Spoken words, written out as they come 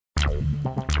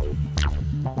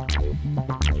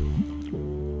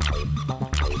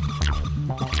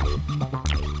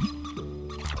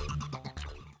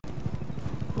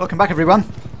Welcome back, everyone.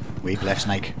 We've left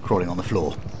Snake crawling on the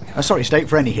floor. A sorry state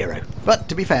for any hero, but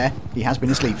to be fair, he has been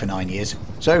asleep for 9 years,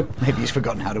 so maybe he's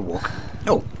forgotten how to walk.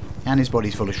 Oh, and his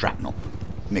body's full of shrapnel,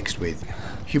 mixed with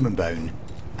human bone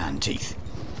and teeth.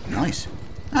 Nice.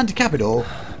 And to cap it all,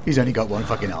 he's only got one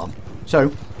fucking arm.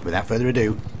 So, without further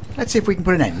ado, let's see if we can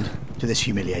put an end to this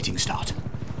humiliating start.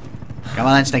 Come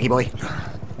on then, Snakey boy.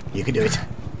 You can do it.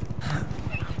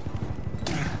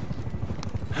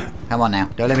 Come on now,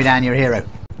 don't let me down, you're a hero.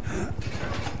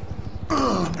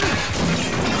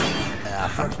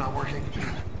 Fuck's not working.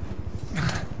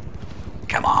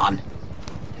 Come on.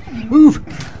 Move!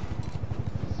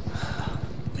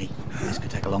 Me, this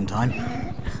could take a long time.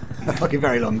 A fucking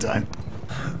very long time.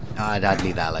 I'd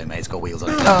leave that alone, mate. It's got wheels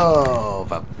on it. Oh,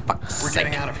 for fuck's sake. We're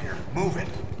getting out of here. Move it.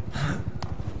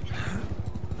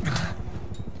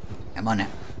 Come on now.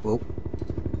 Whoa.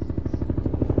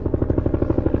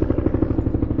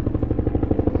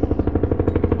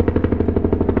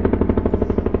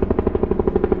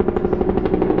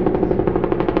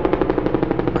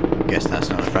 Guess that's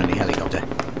not a friendly helicopter.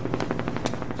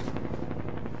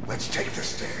 Let's take the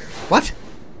stairs. What?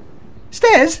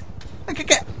 Stairs? I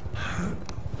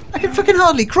can fucking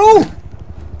hardly crawl.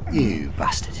 You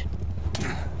bastard.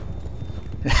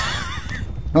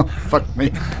 Oh, fuck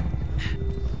me.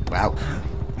 Wow.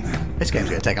 This game's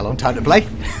going to take a long time to play.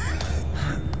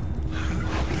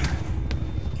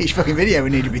 Each fucking video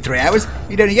would need to be 3 hours.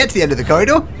 You'd only get to the end of the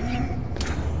corridor.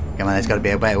 Come on, there's got to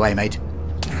be a better way, mate.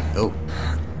 Oh.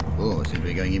 Oh, it seems to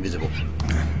be going invisible.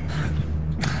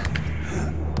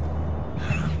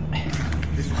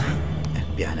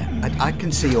 Yeah, I know. I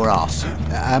can see your arse.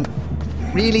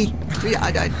 Really?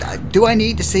 Do I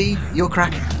need to see your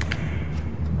crack?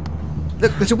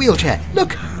 Look, there's a wheelchair.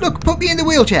 Look, put me in the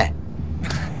wheelchair.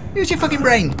 Use your fucking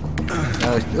brain.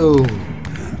 Oh.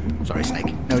 Sorry,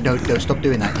 Snake. No, don't stop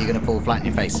doing that. You're going to fall flat in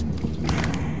your face.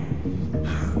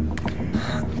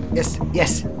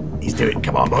 Yes. He's doing it.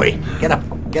 Come on, boy. Get up.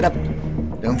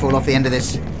 Don't fall off the end of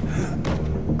this.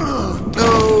 No.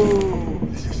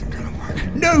 This isn't gonna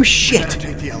work. No shit. Gotta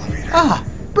take the elevator. Ah,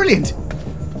 brilliant.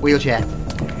 Wheelchair.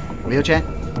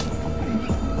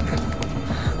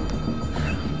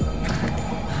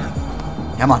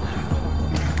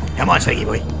 Come on, Snakey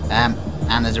boy.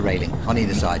 And there's a railing on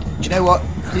either side. Do you know what?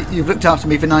 You've looked after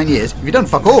me for 9 years. If you've done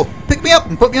fuck all, pick me up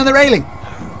and put me on the railing.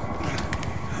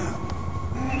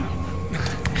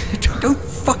 Don't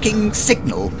fucking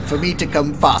signal for me to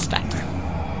come faster.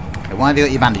 Okay, why have you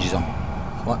got your bandages on?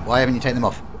 Why haven't you taken them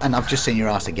off? And I've just seen your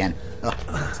ass again. Oh,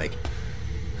 for fuck's sake.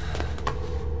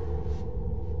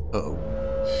 Uh-oh.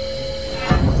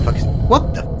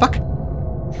 What the fuck?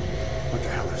 What the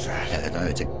hell is that? I don't know,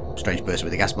 it's a strange person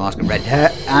with a gas mask and red hair,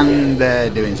 and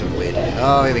they're doing something weird.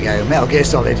 Oh, here we go. Metal Gear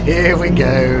Solid. Here we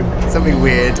go. Something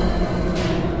weird.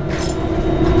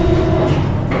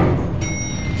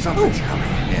 Something's coming.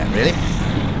 Yeah, really?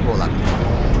 All that.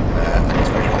 And it's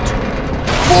very hot.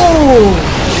 Oh!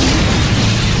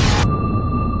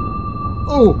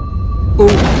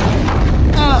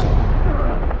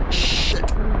 Shit.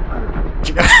 Do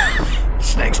you know,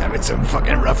 Snake's having some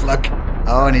fucking rough luck.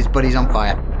 Oh, and his buddy's on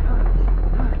fire.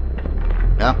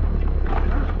 Yeah.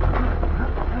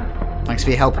 Thanks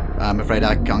for your help. I'm afraid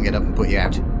I can't get up and put you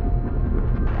out.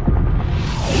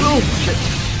 Oh, shit.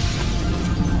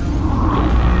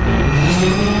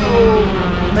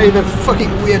 Oh, may the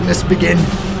fucking weirdness begin.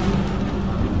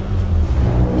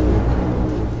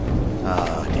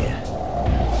 Oh dear.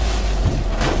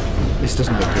 This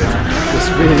doesn't look good. This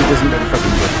really doesn't look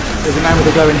fucking good. There's a man with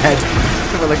a glowing head.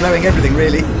 Well, they're glowing everything,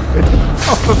 really. But,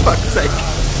 oh, for fuck's sake.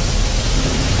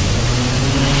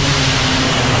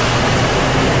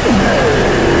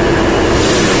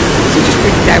 Has he just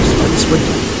been doused by this one?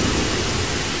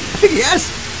 I think he has.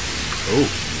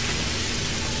 Oh.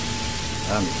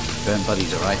 Burnt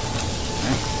buddy's alright.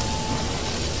 Yeah.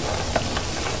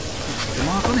 Put a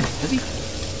mark on him, has he?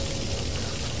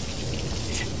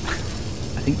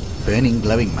 I think burning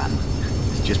glowing man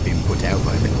has just been put out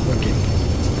by the fucking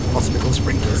hospital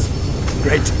sprinklers.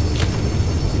 Great.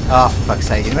 Oh, for fuck's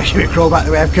sake, you're making me crawl back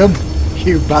the way I've come.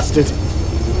 You bastard.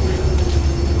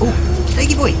 Oh,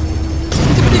 Snakey boy.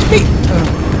 Look at his feet.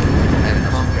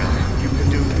 Come on, girl. You can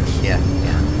do this. Yeah.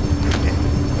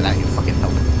 Without your fucking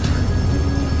help.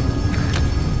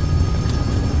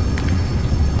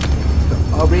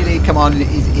 Oh really? Come on!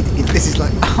 This is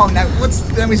like, oh no!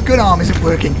 No, his good arm isn't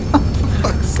working. Oh, for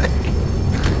fuck's sake!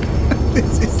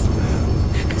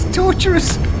 It's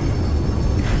torturous.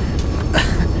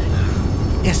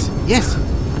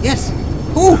 Yes.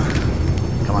 Ooh!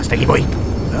 Come on, Snakey boy,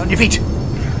 on your feet.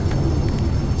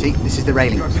 See, this is the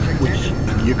railing, which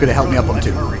you could have helped me up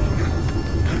onto.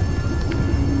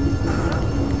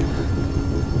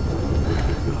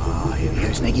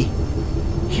 Snakey.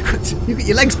 You got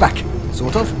your legs back,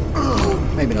 sort of.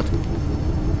 Oh, maybe not.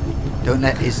 Don't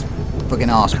let his fucking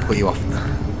arse pull you off.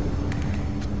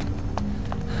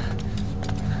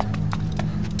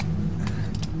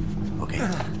 Okay,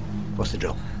 what's the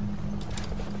drill?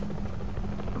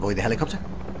 Avoid the helicopter?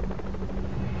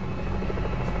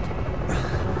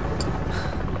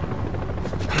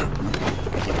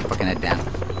 Get your fucking head down.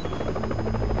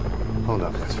 Hold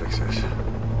up, let's fix this.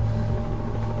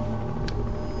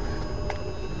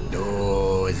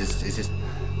 Oh, is this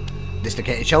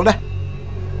dislocated shoulder?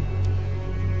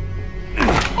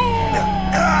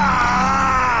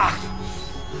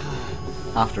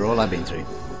 After all I've been through.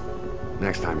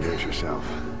 Next time, do it yourself.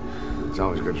 It's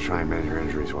always good to try and mend your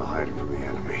injuries while hiding from the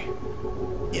enemy.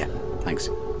 Yeah, thanks.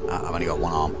 I've only got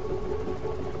one arm.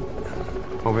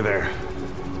 Over there.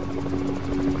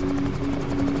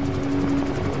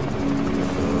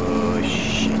 Oh,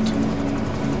 shit.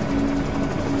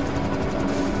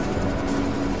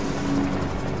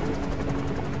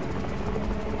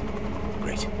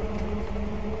 Great.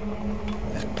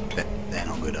 They're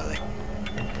not good, are they?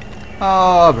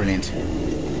 Oh, brilliant.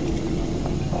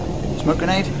 Smoke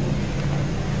grenade?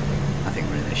 I think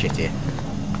we're in the shit here.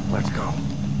 Let's go.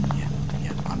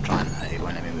 Yeah, I'm trying. It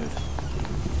won't let me move.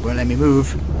 Won't let me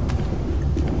move.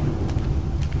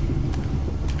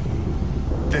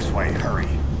 This way, hurry.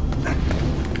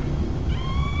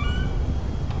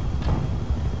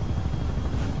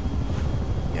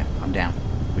 Yeah, I'm down.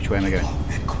 Which way am I going? Oh,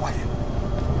 and quiet.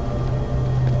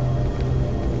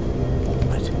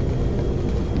 Right.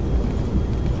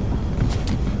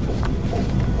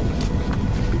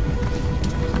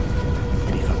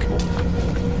 Holy fuck.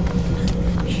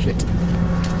 Shit.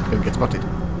 Don't get spotted.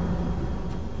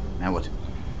 Now what?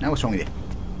 Now what's wrong with you?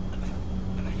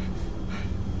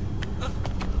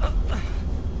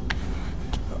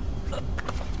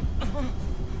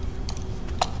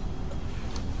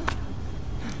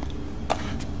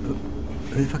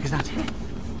 Who the fuck is that?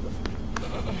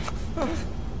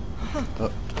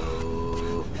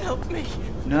 Uh-oh. Help me.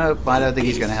 No, I don't think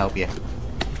he's going to help you.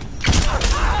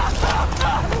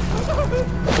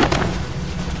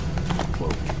 Whoa.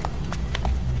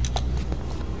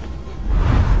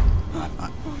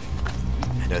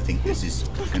 I don't think this is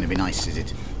going to be nice, is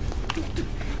it?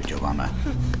 Good job, I'm a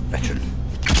veteran.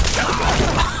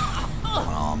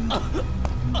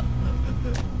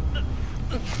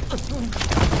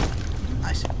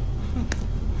 Nice.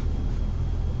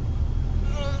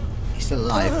 He's still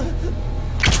alive.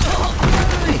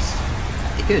 Nice.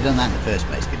 You could have done that in the first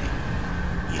place, couldn't you?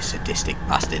 You sadistic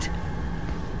bastard.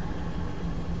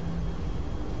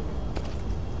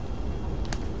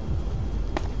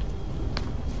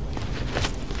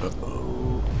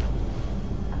 Uh-oh.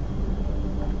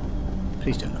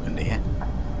 Please don't look under here.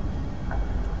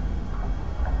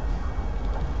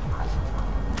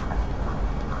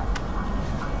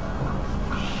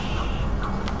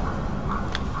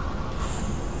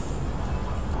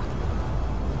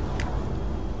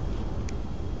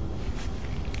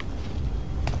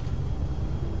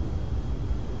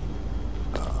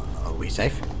 Are we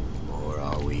safe? Or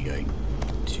are we going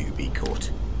to be caught?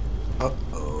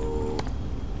 Uh-oh.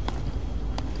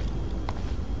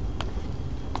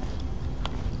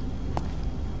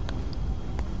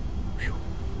 Phew.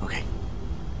 Okay.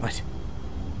 Right.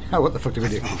 Oh, what the fuck do we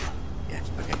do? Yeah,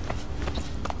 okay.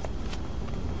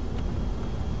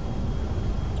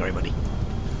 Sorry, buddy.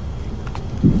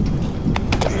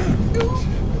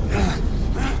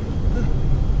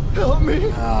 Help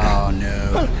me! Oh,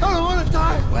 no. I don't want to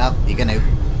die! Well, you're gonna.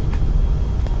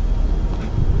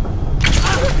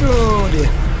 Oh, dear.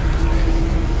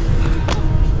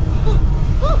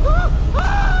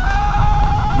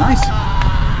 Nice.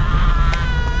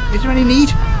 Is there any need?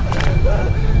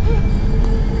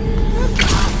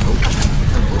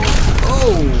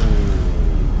 Oh.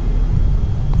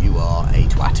 You are a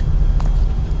twat.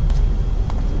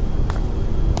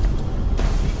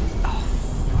 Oh.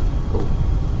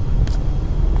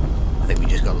 I think we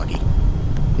just got lucky.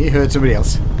 He heard somebody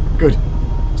else. Good.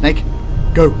 Snake,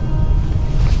 go.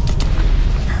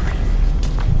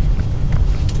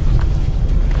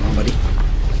 Come on, buddy.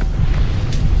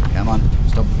 Come on.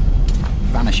 Stop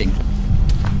vanishing.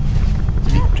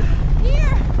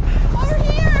 Here! Over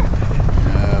here!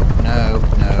 No.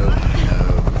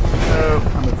 No,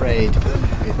 I'm afraid.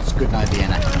 It's good night,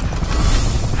 Vienna.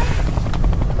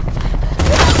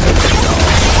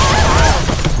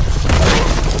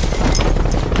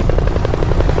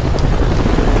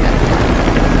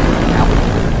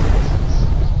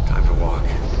 Time to walk.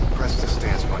 Press the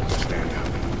stance button to stand up.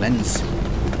 Cleanse.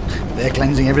 They're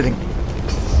cleansing everything.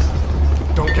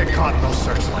 Don't get caught in those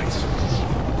searchlights.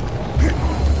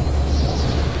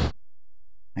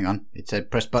 Hang on. It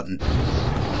said press button.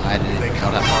 Why did They it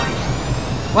come not party.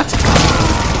 What?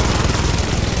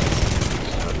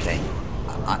 Okay.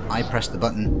 I pressed the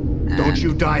button. And Don't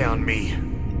you die on me.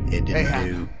 It didn't Ahab.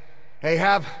 do.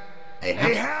 Ahab. Ahab?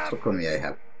 Ahab. Stop calling me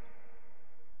Ahab.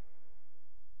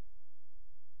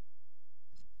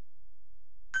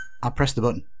 I pressed the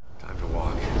button. Time to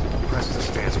walk. Press the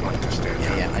stance button to stand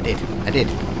up. Yeah, I did. I did.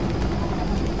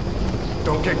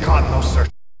 Don't get caught in those search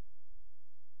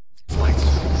lights.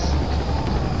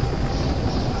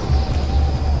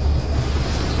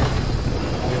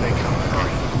 Here they come.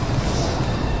 Hurry.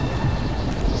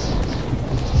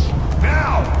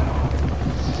 Now!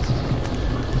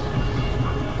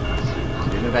 I'm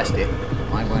doing my best here.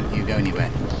 Why won't you go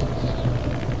anywhere?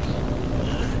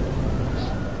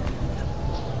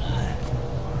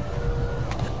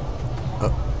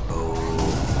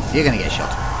 Uh-oh. You're gonna get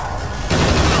shot.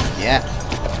 Yeah.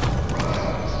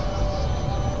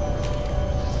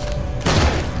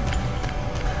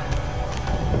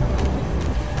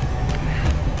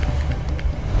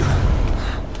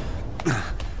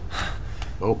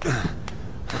 Oh.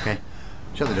 Okay.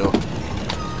 Shut the door.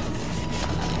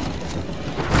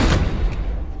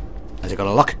 Has it got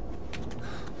a lock?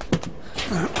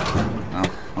 Oh,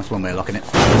 that's one way of locking it.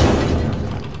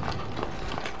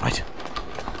 Right.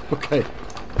 Okay.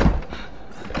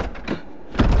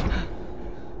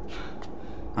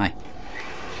 Hi.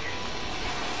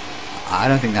 I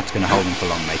don't think that's going to hold him for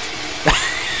long, mate.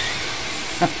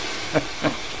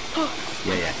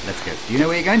 Yeah, let's go. Do you know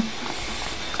where you're going?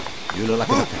 You look like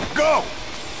a doctor. Go!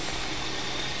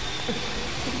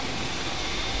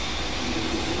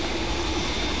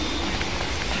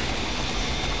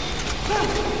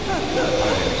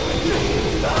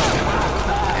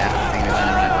 Yeah, I think we're going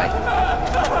the right way.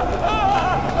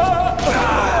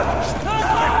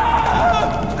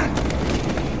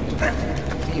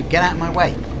 Can you get out of my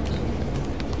way?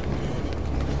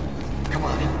 Come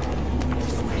on.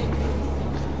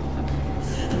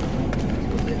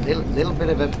 Little bit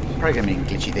of a programming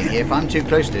glitchy thing here. If I'm too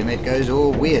close to him, it goes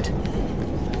all weird.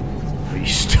 Will you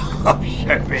stop?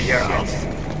 Show me your ass.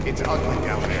 It's ugly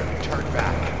down there. Turn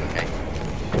back. Okay.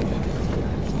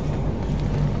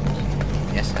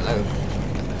 Yes, hello.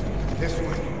 This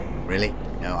way. Really?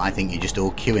 No, I think you're just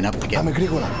all queuing up to get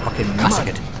γρήγορα. fucking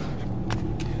massacred.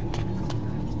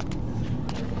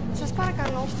 Σας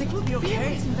παρακαλώ. Τι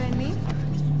συμβαίνει?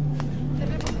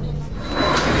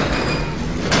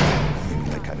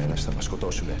 Κανένας θα μας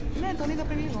σκοτώσουνε. Ναι, τον είδα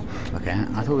πριν λίγο. Okay,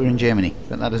 I thought we were in Germany,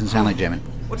 but that doesn't sound like German.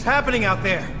 What's happening out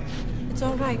there? It's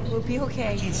all right. We'll be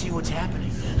okay. Can't see what's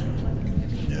happening.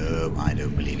 No, I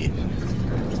don't believe you.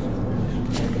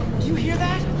 Do you hear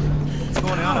that? What's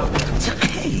going on out there?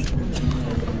 Hey!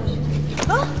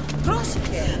 Oh,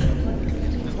 πρόσεχε.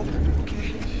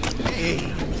 Hey!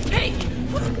 Hey!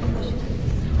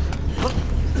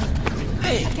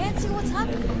 Hey! I can't see what's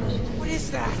happening. What is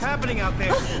that? What's happening out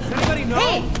there? Does anybody know?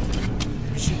 Hey!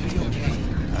 We should be okay.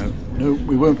 No,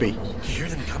 we won't be. You hear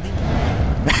them coming?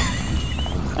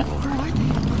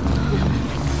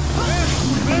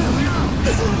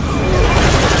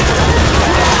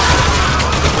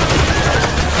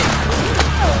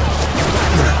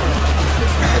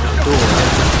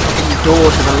 Door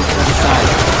to the other side.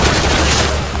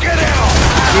 Get out!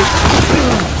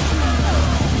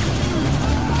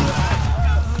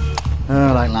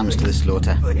 Oh, like lambs to the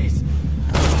slaughter. Please.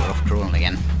 We're off crawling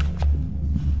again.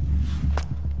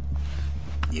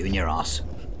 You and your arse.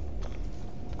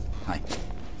 Hi.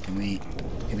 Can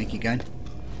we keep going?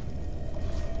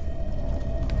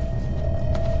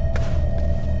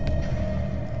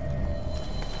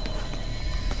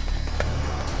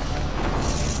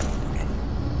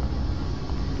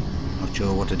 Not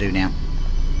sure what to do now.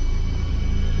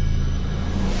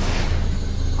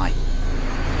 Hi.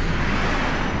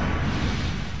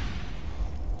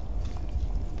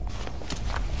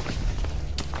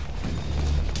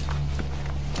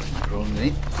 Crawl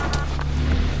underneath.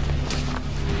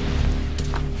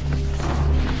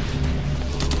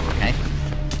 Okay.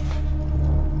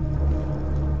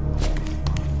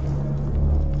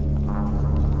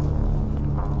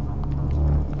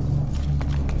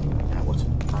 Now what?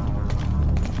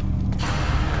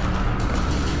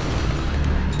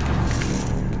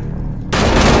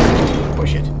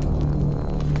 Push it.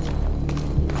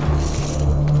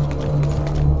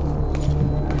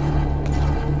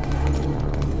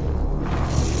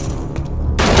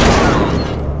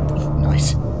 Nice.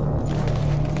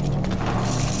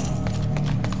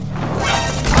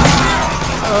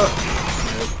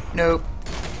 No.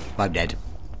 I'm dead.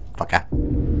 Fucker.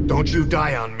 Don't you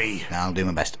die on me. I'll do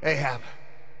my best. Ahab.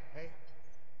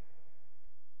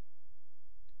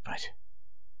 Right.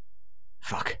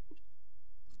 Fuck.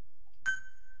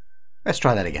 Let's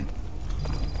try that again.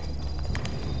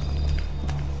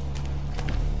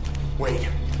 Wait.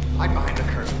 Hide behind the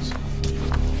curtains.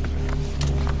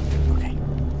 Okay.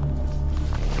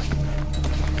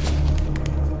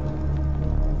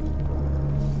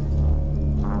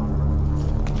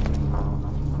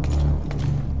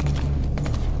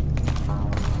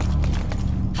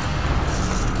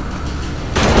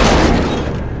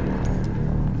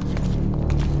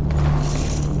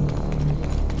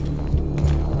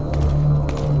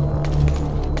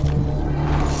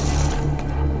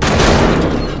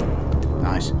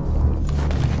 Nice.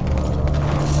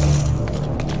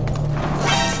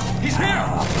 He's here!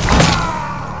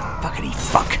 Fuckity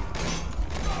fuck.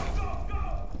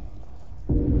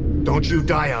 Don't you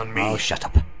die on me. Oh, shut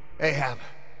up. Ahab.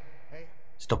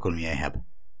 Stop calling me Ahab.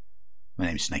 My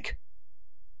name's Snake.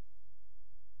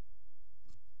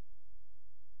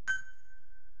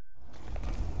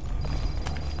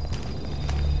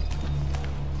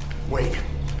 Wait.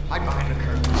 Hide behind the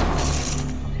curtains.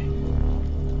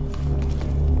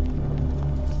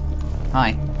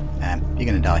 Hi. You're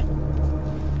gonna die.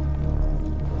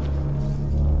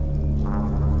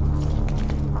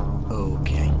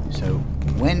 Okay, so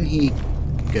when he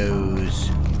goes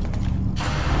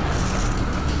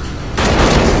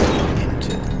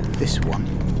into this one,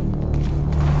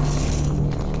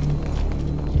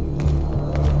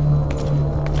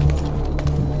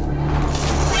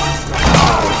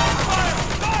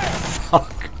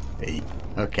 fuck me.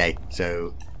 Okay,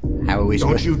 so how are we Don't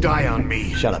supposed you die on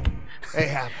me. Shut up.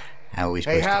 Ahab. How are we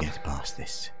supposed Ahab? to get past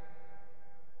this?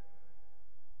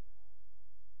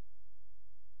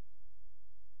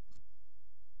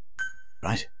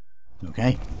 Right.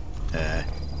 Okay.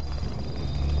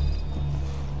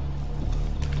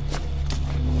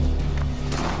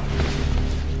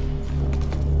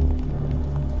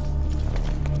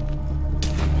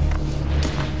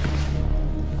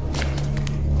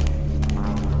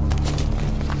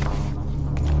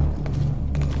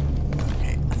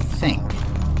 Okay, I think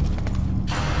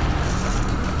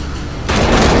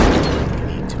we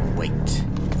need to wait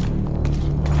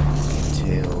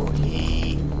till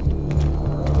he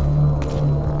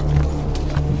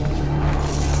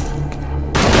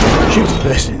shoots the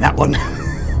person in that one.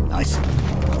 Nice.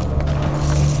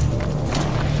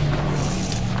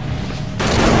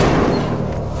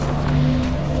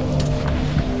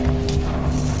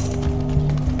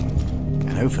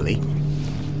 And hopefully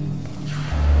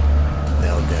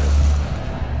they'll go.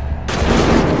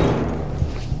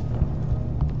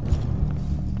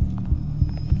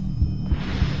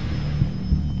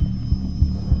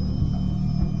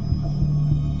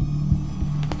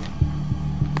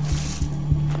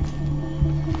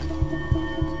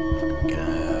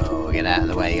 Go, get out of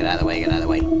the way, get out of the way, get out of the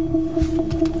way.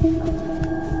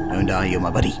 Don't die, you're my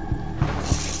buddy.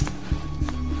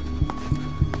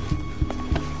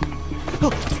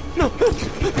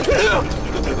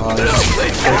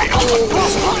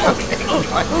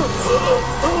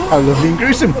 How lovely and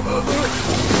gruesome.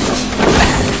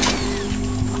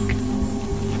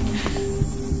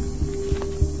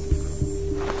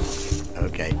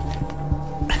 Okay.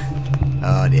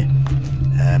 Oh dear.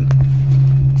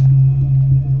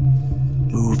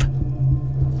 Move.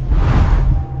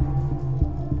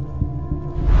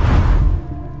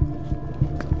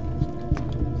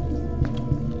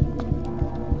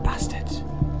 Bastards.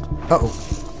 Uh-oh.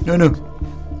 No, no.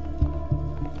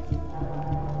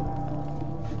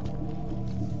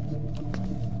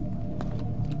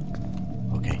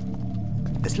 Okay.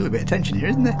 There's still a bit of tension here,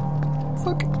 isn't there?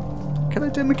 Fuck. Can I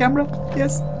turn my camera?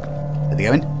 Yes. Are they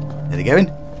going? Are they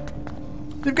going?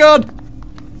 They've gone!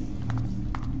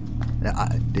 No,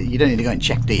 you don't need to go and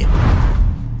check, do you?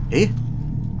 Do you?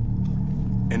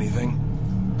 Anything?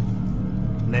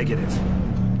 Negative.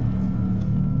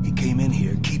 He came in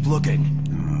here. Keep looking.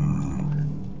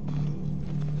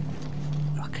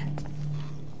 Fuck.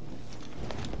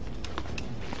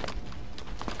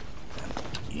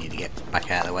 You need to get back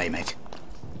out of the way, mate.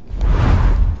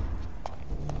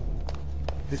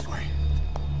 This way.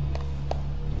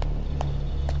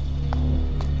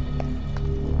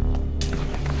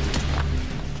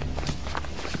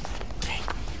 Okay.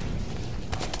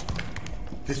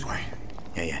 This way.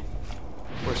 Yeah.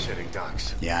 We're sitting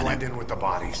ducks. Yeah, I know. Blend in with the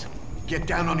bodies. Get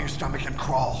down on your stomach and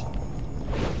crawl.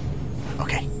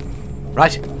 Okay.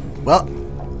 Right. Well,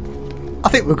 I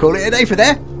think we'll call it a day for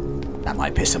there. That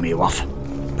might piss some of you off.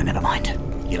 But never mind.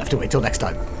 You'll have to wait till next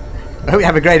time. I hope you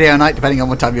have a great day or night, depending on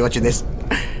what time you're watching this.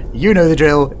 You know the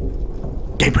drill.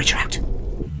 Game Preacher out.